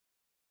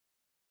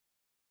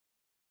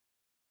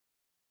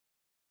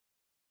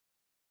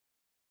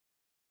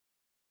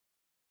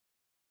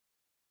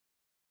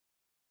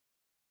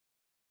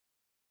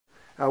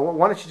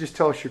Why don't you just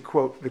tell us your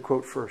quote, the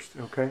quote first,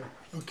 okay?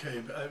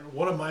 Okay,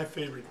 one of my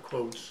favorite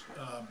quotes,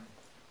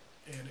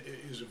 and it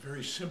is a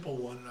very simple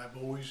one, and I've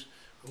always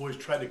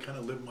tried to kind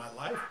of live my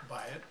life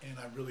by it, and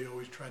I really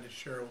always try to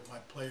share it with my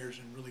players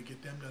and really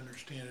get them to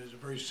understand it. It's a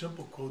very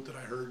simple quote that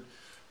I heard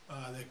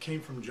that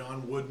came from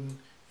John Wooden,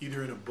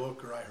 either in a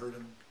book or I heard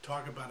him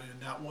talk about it,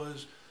 and that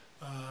was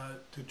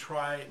to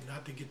try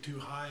not to get too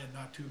high and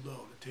not too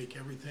low, to take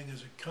everything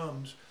as it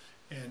comes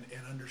and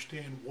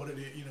understand what it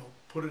is,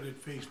 put it at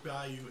face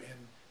value,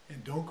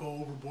 and don't go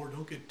overboard,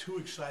 don't get too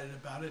excited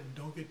about it, and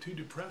don't get too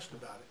depressed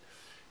about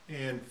it.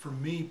 And for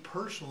me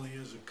personally,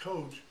 as a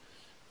coach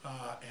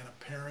and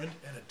a parent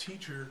and a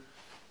teacher,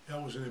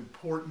 that was an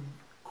important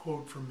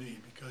quote for me,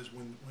 because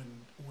when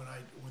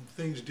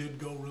things did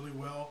go really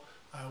well,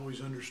 I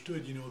always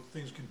understood,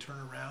 things can turn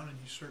around, and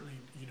you certainly,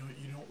 you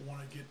don't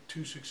want to get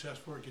too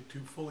successful or get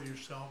too full of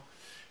yourself.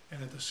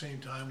 And at the same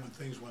time, when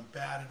things went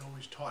bad, it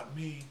always taught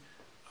me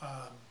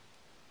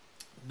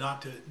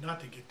not to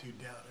get too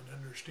down,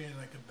 and understand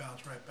I could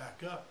bounce right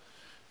back up.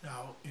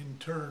 Now, in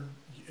turn,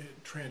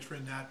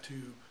 transferring that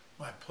to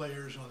my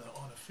players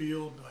on the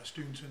field, my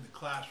students in the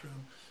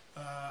classroom,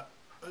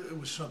 it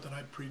was something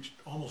I preached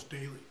almost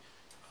daily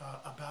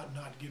about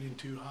not getting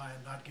too high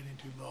and not getting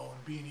too low,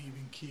 and being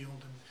even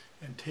keeled,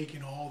 and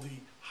taking all the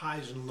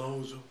highs and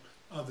lows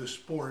of the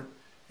sport,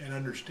 and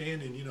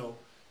understanding,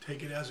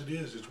 take it as it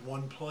is. It's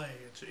one play.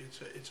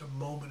 It's a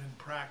moment in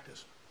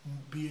practice.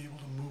 Be able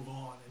to move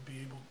on and be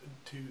able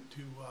to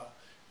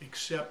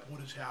accept what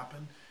has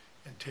happened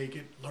and take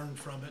it, learn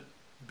from it,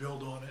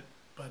 build on it,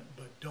 but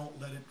don't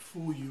let it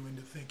fool you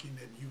into thinking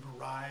that you've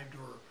arrived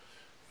or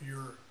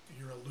you're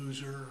a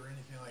loser or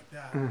anything like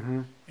that.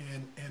 Mm-hmm.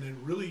 And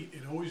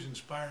it always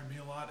inspired me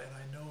a lot, and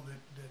I know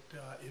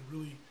that it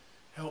really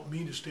helped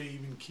me to stay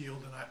even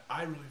keeled, and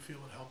I really feel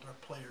it helped our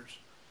players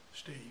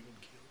stay even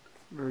keeled.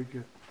 Very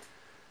good.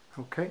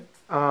 Okay.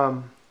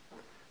 I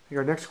think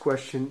our next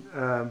question.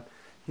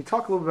 You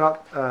talk a little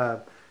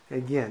about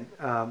again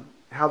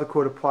how the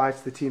quote applies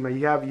to the team.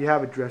 You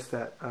have addressed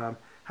that.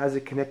 How does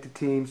it connect to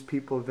teams,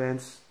 people,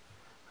 events?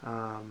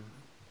 Let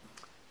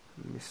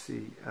me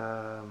see.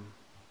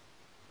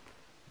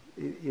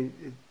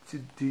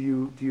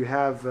 Do you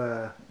have?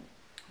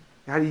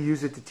 How do you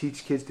use it to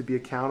teach kids to be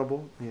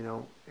accountable?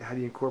 How do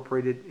you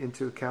incorporate it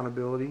into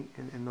accountability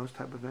and those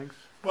type of things?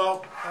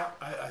 Well,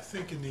 I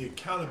think in the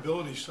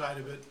accountability side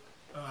of it,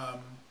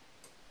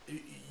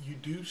 you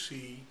do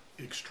see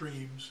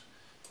extremes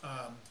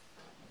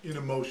in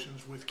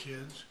emotions with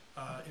kids,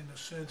 in the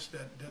sense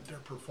that their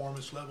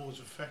performance level is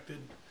affected,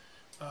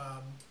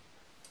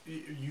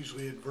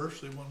 usually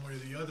adversely one way or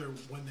the other,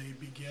 when they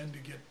begin to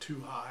get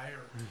too high,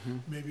 or mm-hmm.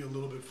 maybe a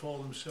little bit full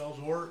of themselves,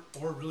 or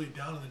really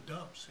down in the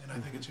dumps. And I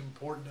think it's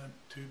important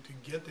to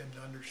get them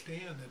to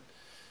understand that,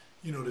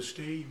 to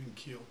stay even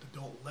keeled, to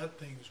don't let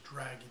things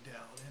drag you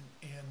down,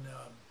 and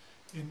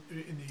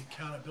in the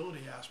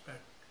accountability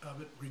aspect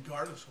of it,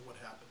 regardless of what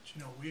happens.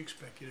 We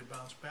expect you to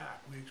bounce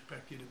back. We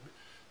expect you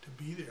to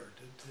be there,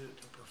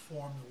 to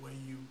perform the way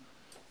you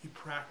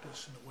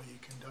practice and the way you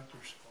conduct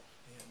yourself.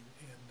 And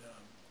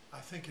I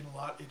think in a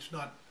lot, it's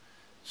not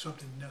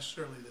something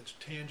necessarily that's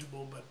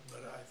tangible, but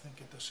I think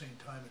at the same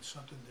time it's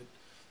something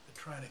that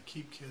trying to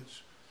keep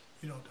kids,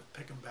 to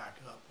pick them back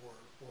up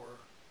or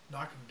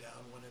knock them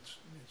down when it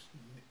needs to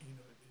be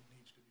done.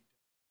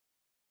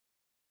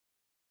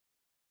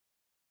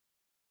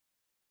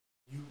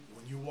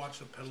 When you watch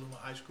the Petaluma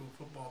High School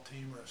football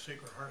team or a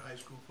Sacred Heart High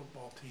School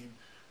football team,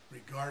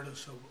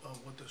 regardless of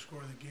what the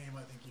score of the game,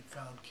 I think you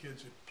found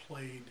kids that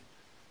played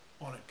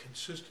on a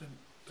consistent,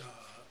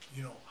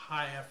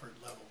 high effort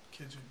level.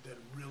 Kids that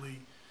really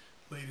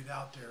laid it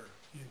out there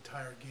the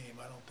entire game.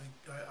 I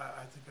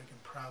think I can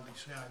proudly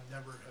say I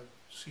never have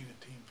seen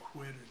a team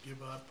quit or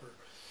give up, or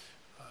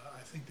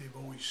I think they've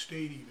always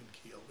stayed even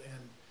keeled.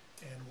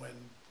 And when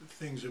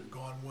things have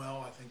gone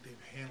well, I think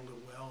they've handled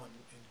it well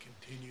and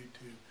continued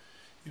to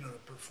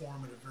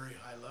perform at a very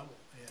high level.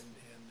 And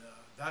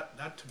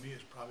that to me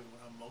is probably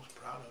what I'm most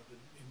proud of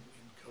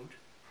in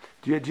coaching.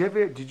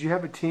 Did you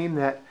have a team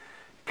that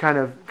kind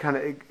of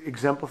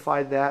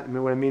exemplified that? I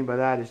mean, what I mean by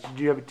that is, did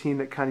you have a team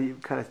that kind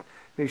of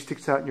maybe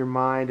sticks out in your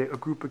mind, a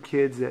group of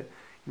kids that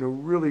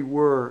really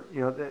were,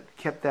 that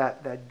kept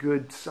that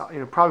good,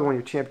 probably one of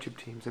your championship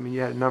teams. I mean,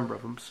 you had a number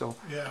of them. So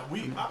yeah,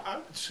 I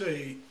would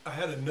say I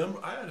had a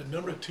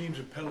number of teams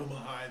at Petaluma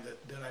High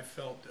that I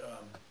felt,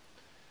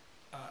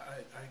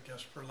 I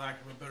guess for lack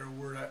of a better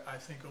word, I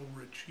think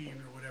overachieved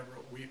or whatever.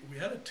 We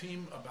had a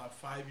team about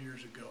 5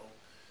 years ago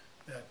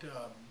that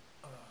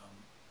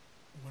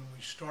when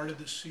we started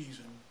the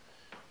season,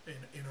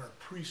 in our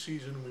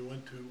preseason, we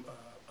went to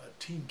a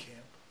team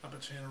camp up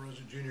at Santa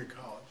Rosa Junior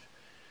College,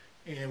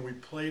 and we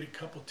played a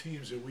couple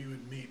teams that we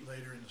would meet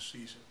later in the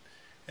season,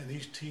 and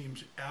these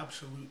teams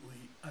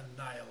absolutely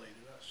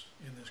annihilated us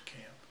in this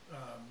camp.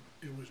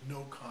 It was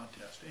no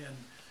contest,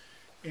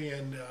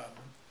 and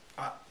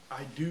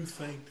I do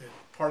think that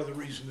part of the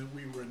reason that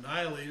we were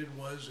annihilated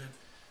was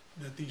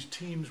that these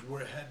teams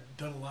had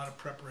done a lot of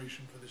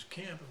preparation for this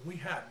camp, and we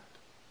hadn't.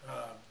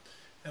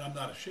 And I'm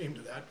not ashamed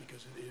of that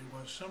because it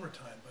was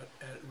summertime. But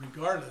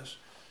regardless,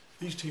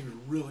 these teams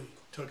really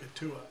took it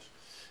to us.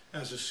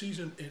 As the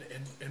season, let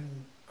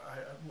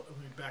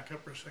me back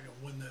up for a second.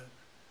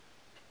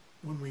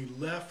 When we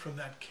left from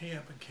that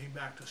camp and came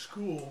back to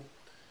school,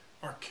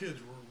 our kids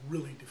were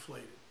really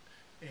deflated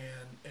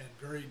and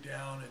very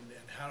down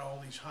and had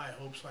all these high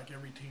hopes like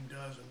every team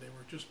does, and they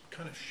were just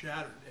kind of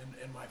shattered.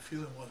 And my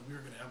feeling was we were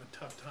going to have a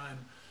tough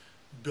time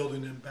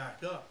building them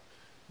back up.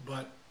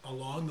 But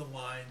along the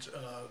lines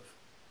of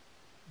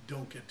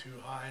don't get too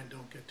high and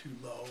don't get too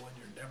low, and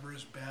you're never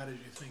as bad as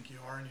you think you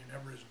are, and you're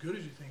never as good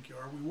as you think you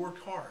are. We worked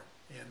hard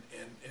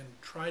and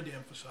tried to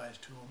emphasize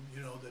to them,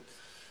 you know,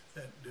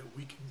 that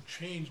we can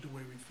change the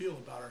way we feel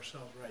about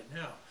ourselves right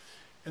now.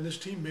 And this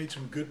team made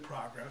some good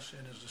progress,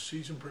 and as the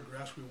season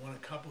progressed, we won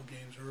a couple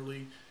games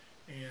early,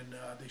 and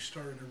they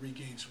started to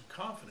regain some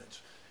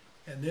confidence.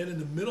 And then in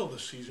the middle of the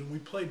season, we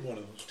played one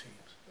of those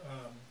teams,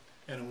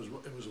 and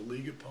it was a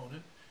league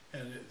opponent,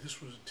 and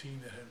this was a team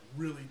that had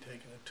really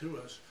taken it to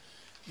us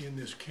in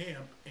this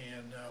camp,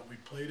 and we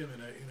played them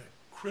in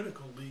a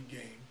critical league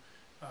game.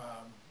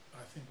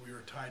 I think we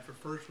were tied for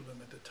first with them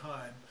at the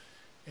time,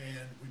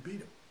 and we beat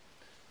them.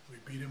 We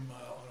beat them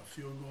on a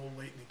field goal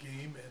late in the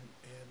game,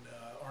 and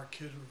our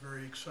kids were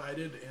very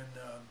excited,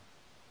 and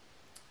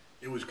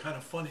it was kind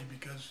of funny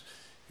because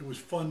it was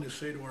fun to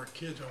say to our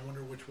kids, I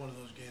wonder which one of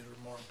those games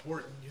were more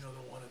important, you know,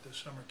 the one at the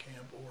summer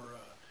camp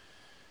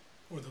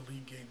or the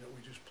league game that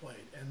we just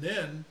played. And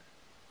then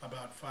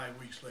about 5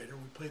 weeks later,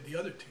 we played the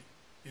other team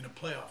in a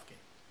playoff game.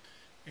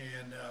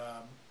 And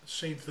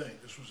same thing,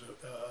 this was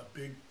a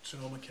big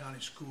Sonoma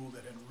County school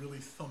that had really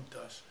thumped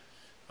us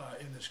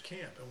in this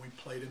camp, and we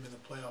played them in the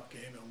playoff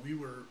game, and we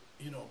were,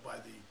 you know,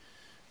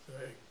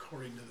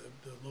 according to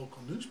the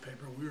local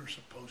newspaper, we were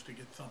supposed to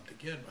get thumped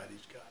again by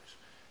these guys.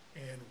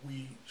 And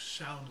we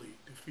soundly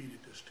defeated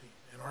this team,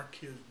 and our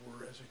kids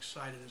were as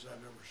excited as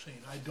I've ever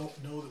seen. I don't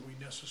know that we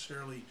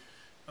necessarily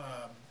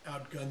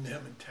outgunned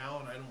them in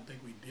talent. I don't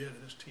think we did.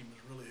 This team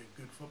was really a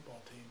good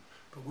football team.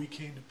 But we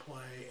came to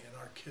play, and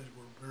our kids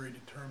were very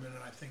determined,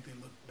 and I think they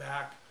looked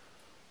back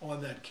on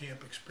that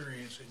camp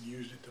experience and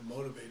used it to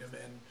motivate them,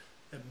 and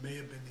it may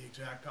have been the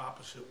exact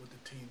opposite with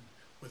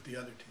the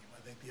other team.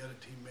 I think the other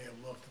team may have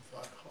looked and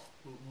thought, oh,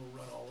 we'll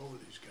run all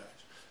over these guys.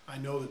 I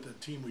know that the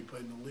team we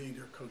played in the league,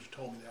 their coach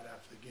told me that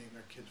after the game,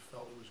 their kids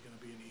felt it was going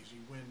to be an easy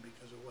win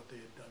because of what they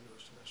had done to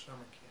us in the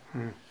summer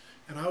camp.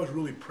 And I was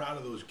really proud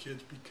of those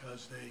kids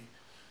because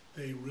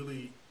they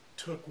really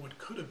took what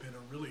could have been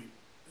a really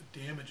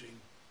damaging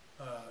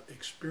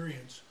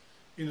experience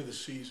into the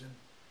season,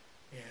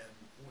 and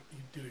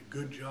you did a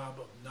good job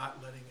of not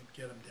letting it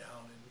get them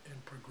down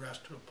and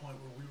progressed to a point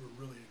where we were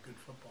really a good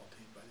football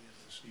team by the end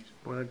of the season.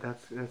 Well,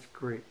 that's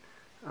great.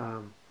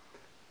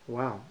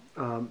 Wow.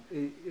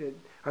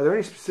 Are there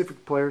any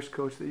specific players,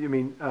 Coach, that you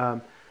mean?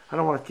 I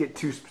don't want to get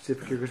too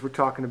specific here because we're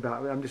talking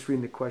about, I'm just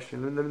reading the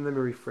question. Let me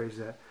rephrase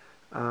that.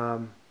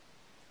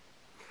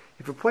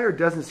 If a player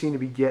doesn't seem to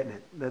be getting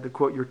it, the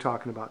quote you're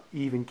talking about,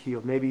 even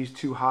keeled, maybe he's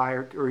too high,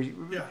 or he's,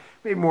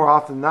 maybe more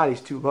often than not he's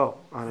too low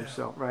on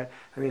himself, right?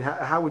 I mean,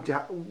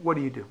 what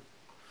do you do?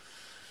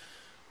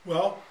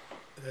 Well,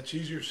 that's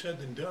easier said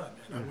than done,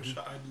 and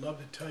I'd love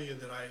to tell you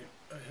that I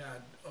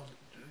had,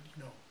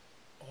 you know,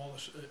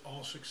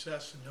 all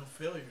success and no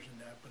failures in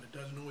that, but it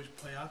doesn't always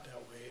play out that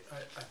way.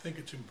 I think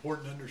it's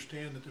important to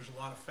understand that there's a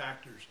lot of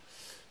factors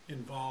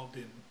involved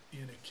in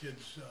a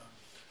kid's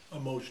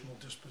emotional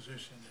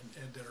disposition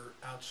and that are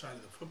outside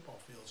of the football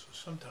field. So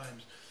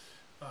sometimes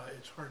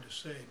it's hard to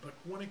say, but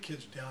when a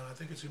kid's down, I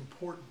think it's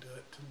important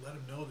to let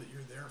them know that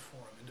you're there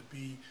for them, and to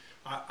be,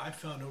 I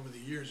found over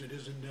the years it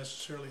isn't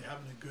necessarily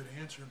having a good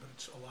answer, but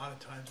it's a lot of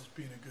times it's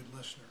being a good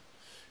listener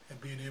and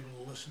being able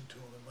to listen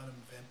to them and let them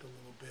vent a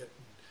little bit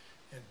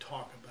and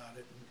talk about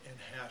it and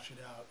hash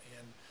it out.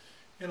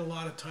 And a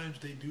lot of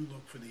times they do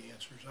look for the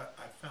answers.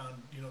 I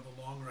found, you know, the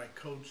longer I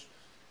coached,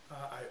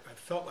 I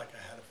felt like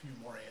I had a few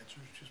more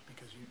answers just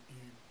because you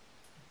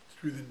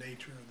through the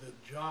nature of the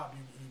job,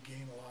 you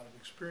gain a lot of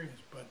experience.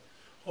 But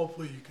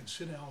hopefully you can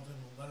sit down with him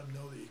and let him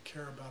know that you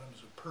care about him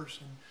as a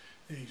person.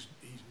 And he's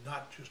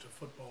not just a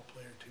football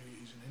player to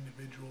you. He's an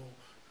individual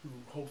who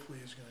hopefully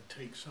is going to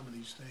take some of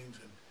these things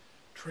and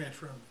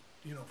transfer them,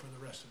 you know, for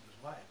the rest of his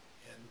life.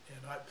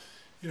 And I,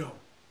 you know,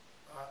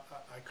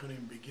 I couldn't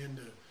even begin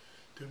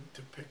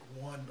to pick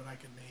one, but I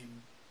can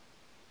name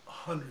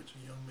hundreds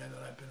of young men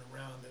that I've been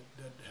around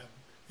that have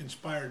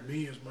inspired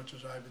me as much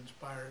as I've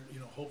inspired, you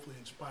know, hopefully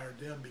inspired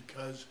them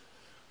because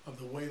of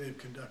the way they've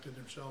conducted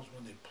themselves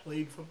when they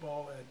played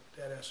football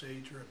at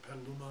SH or at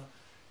Petaluma,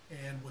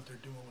 and what they're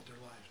doing with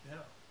their lives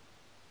now.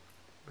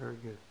 Very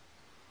good.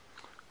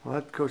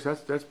 Well, Coach,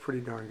 that's pretty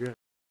darn good.